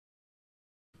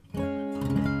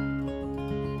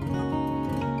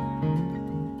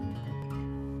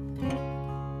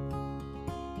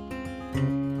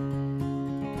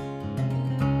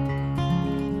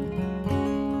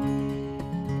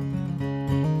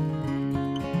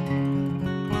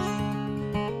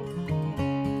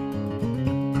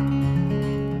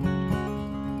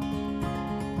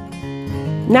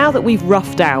Now that we've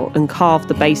roughed out and carved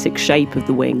the basic shape of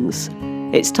the wings,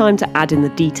 it's time to add in the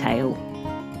detail.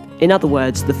 In other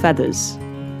words, the feathers.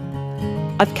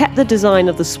 I've kept the design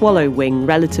of the swallow wing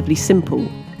relatively simple,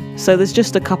 so there's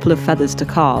just a couple of feathers to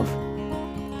carve.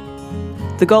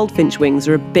 The goldfinch wings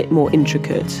are a bit more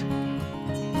intricate.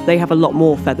 They have a lot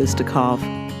more feathers to carve.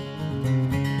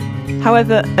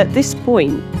 However, at this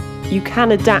point, you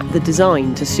can adapt the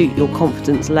design to suit your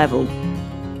confidence level.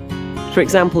 For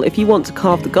example, if you want to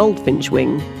carve the goldfinch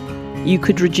wing, you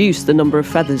could reduce the number of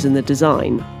feathers in the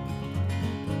design.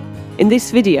 In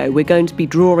this video, we're going to be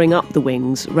drawing up the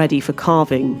wings ready for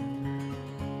carving.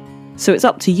 So it's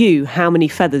up to you how many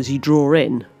feathers you draw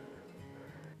in.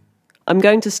 I'm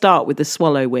going to start with the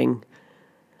swallow wing.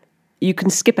 You can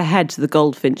skip ahead to the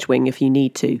goldfinch wing if you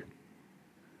need to.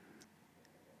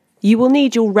 You will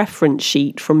need your reference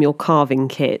sheet from your carving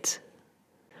kit.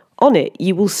 On it,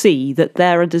 you will see that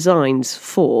there are designs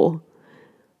for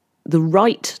the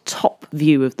right top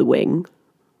view of the wing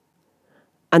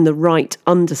and the right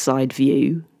underside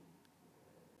view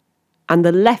and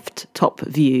the left top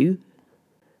view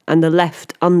and the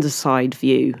left underside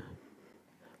view.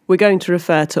 We're going to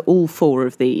refer to all four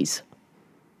of these.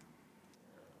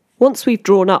 Once we've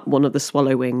drawn up one of the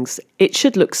swallow wings, it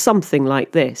should look something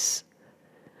like this.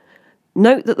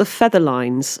 Note that the feather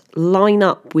lines line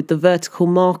up with the vertical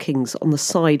markings on the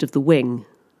side of the wing.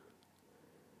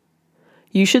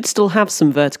 You should still have some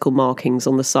vertical markings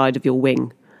on the side of your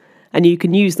wing, and you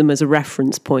can use them as a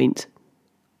reference point.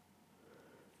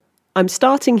 I'm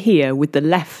starting here with the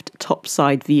left top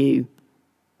side view.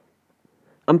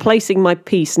 I'm placing my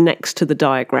piece next to the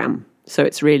diagram, so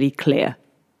it's really clear.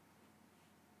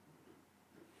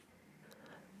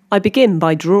 I begin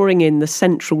by drawing in the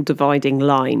central dividing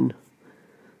line,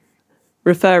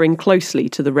 referring closely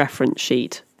to the reference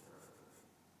sheet.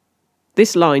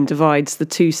 This line divides the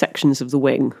two sections of the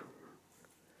wing.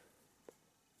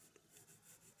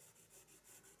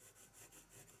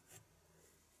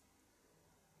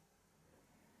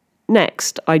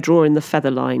 Next, I draw in the feather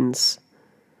lines.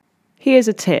 Here's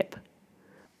a tip.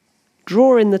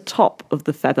 Draw in the top of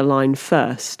the feather line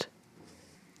first,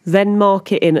 then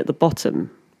mark it in at the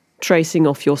bottom, tracing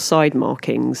off your side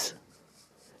markings.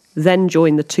 Then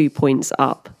join the 2 points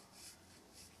up.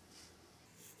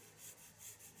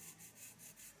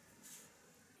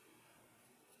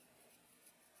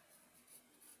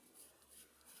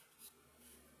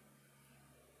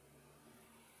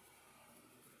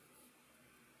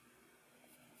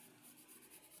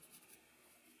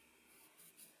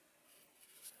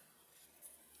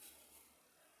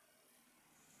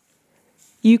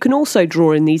 You can also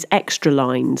draw in these extra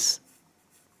lines.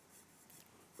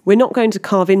 We're not going to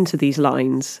carve into these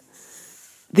lines.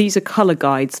 These are colour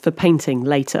guides for painting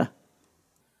later.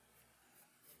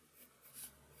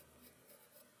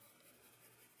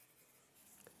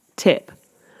 Tip: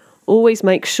 always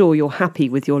make sure you're happy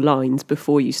with your lines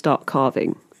before you start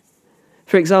carving.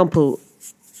 For example,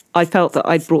 I felt that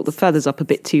I'd brought the feathers up a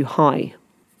bit too high,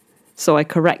 so I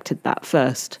corrected that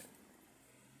first.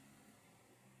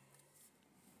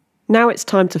 Now it's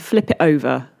time to flip it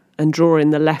over and draw in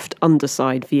the left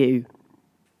underside view,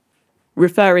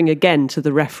 referring again to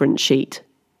the reference sheet.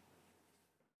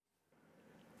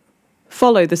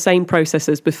 Follow the same process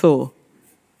as before.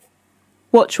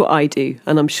 Watch what I do,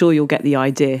 and I'm sure you'll get the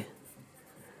idea.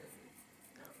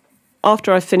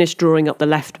 After I've finished drawing up the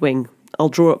left wing, I'll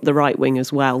draw up the right wing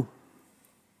as well.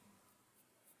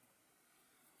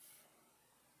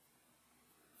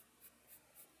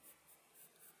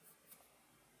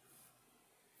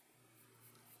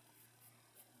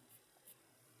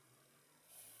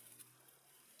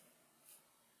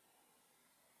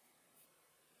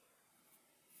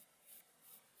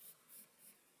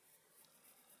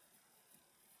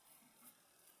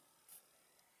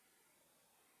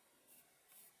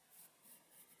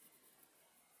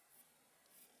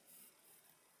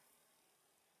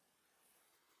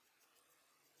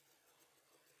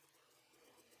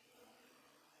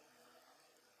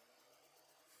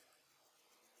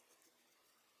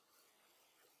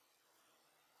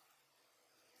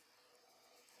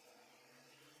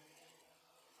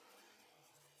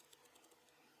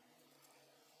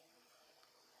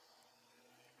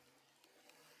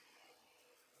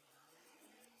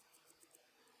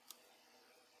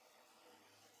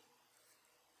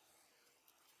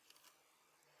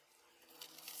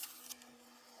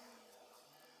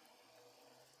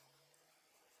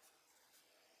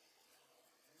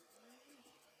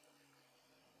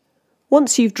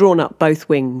 Once you've drawn up both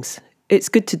wings, it's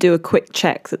good to do a quick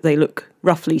check that they look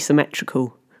roughly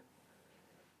symmetrical.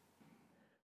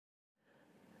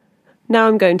 Now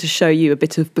I'm going to show you a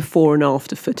bit of before and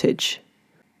after footage.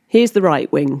 Here's the right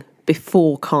wing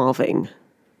before carving.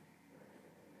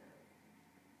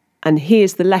 And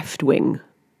here's the left wing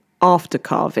after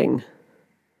carving.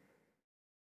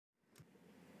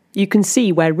 You can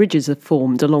see where ridges have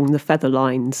formed along the feather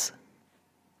lines.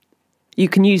 You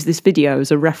can use this video as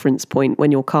a reference point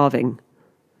when you're carving.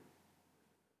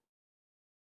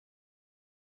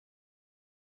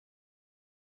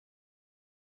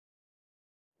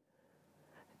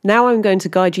 Now I'm going to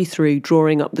guide you through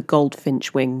drawing up the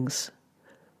goldfinch wings.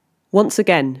 Once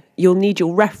again, you'll need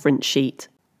your reference sheet.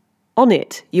 On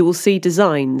it, you will see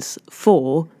designs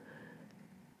for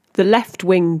the left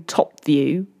wing top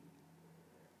view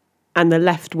and the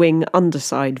left wing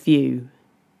underside view,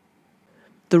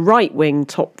 the right wing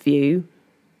top view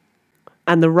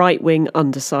and the right wing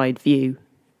underside view.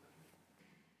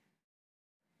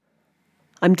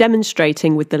 I'm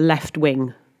demonstrating with the left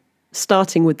wing,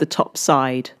 starting with the top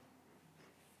side.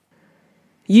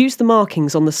 Use the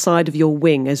markings on the side of your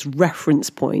wing as reference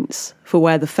points for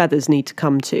where the feathers need to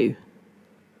come to.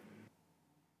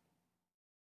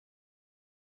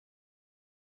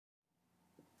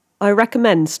 I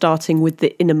recommend starting with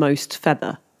the innermost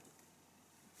feather.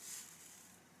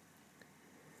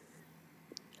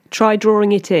 Try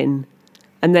drawing it in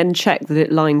and then check that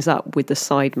it lines up with the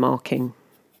side marking.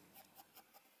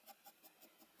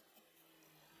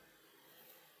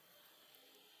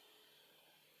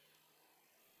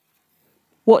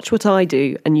 Watch what I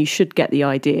do and you should get the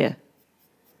idea.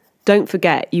 Don't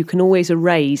forget, you can always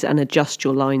erase and adjust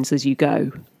your lines as you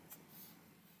go.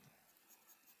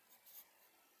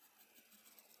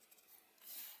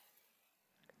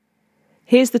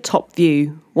 Here's the top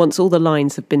view once all the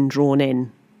lines have been drawn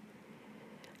in.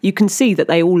 You can see that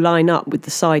they all line up with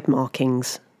the side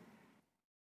markings.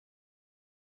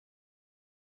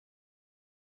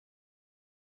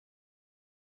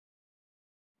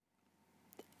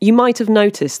 You might have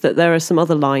noticed that there are some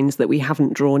other lines that we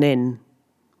haven't drawn in.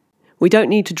 We don't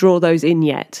need to draw those in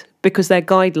yet, because they're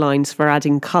guidelines for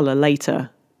adding colour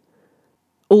later.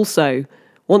 Also,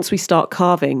 once we start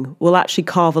carving, we'll actually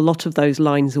carve a lot of those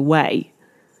lines away.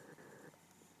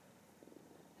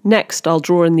 Next, I'll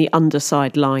draw in the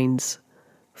underside lines,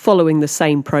 following the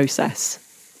same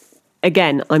process.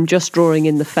 Again, I'm just drawing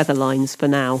in the feather lines for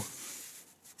now.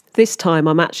 This time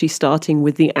I'm actually starting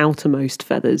with the outermost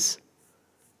feathers.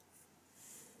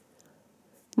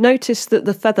 Notice that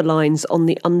the feather lines on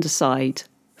the underside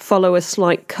follow a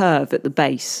slight curve at the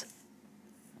base.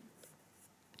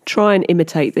 Try and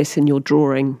imitate this in your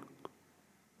drawing.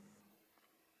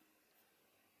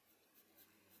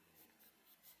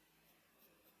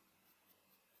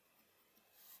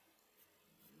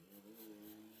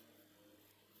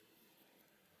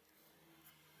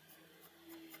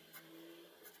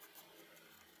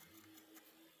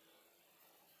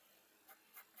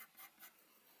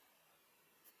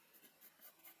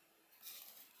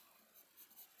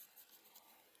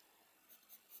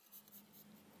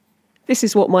 This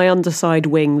is what my underside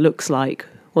wing looks like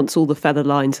once all the feather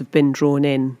lines have been drawn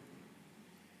in.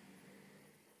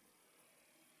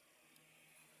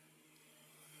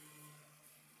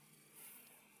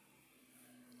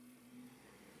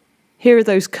 Here are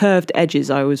those curved edges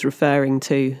I was referring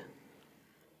to.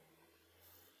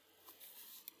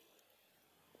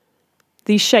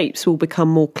 These shapes will become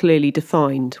more clearly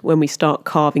defined when we start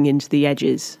carving into the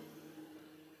edges.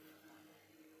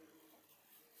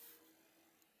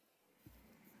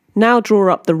 Now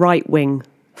draw up the right wing,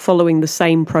 following the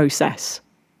same process.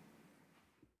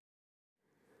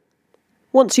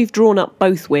 Once you've drawn up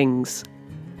both wings,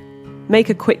 make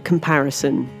a quick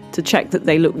comparison to check that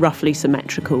they look roughly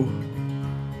symmetrical.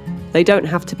 They don't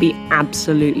have to be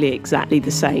absolutely exactly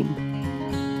the same.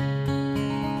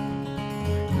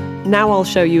 Now I'll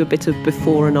show you a bit of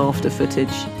before and after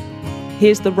footage.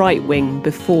 Here's the right wing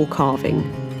before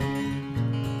carving.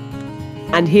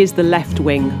 And here's the left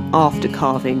wing after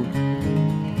carving.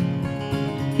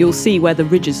 You'll see where the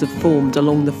ridges have formed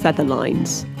along the feather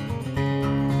lines.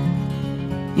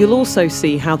 You'll also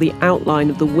see how the outline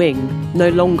of the wing no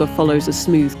longer follows a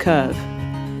smooth curve.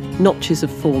 Notches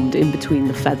have formed in between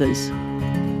the feathers.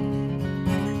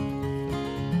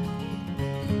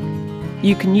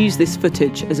 You can use this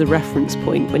footage as a reference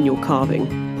point when you're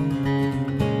carving.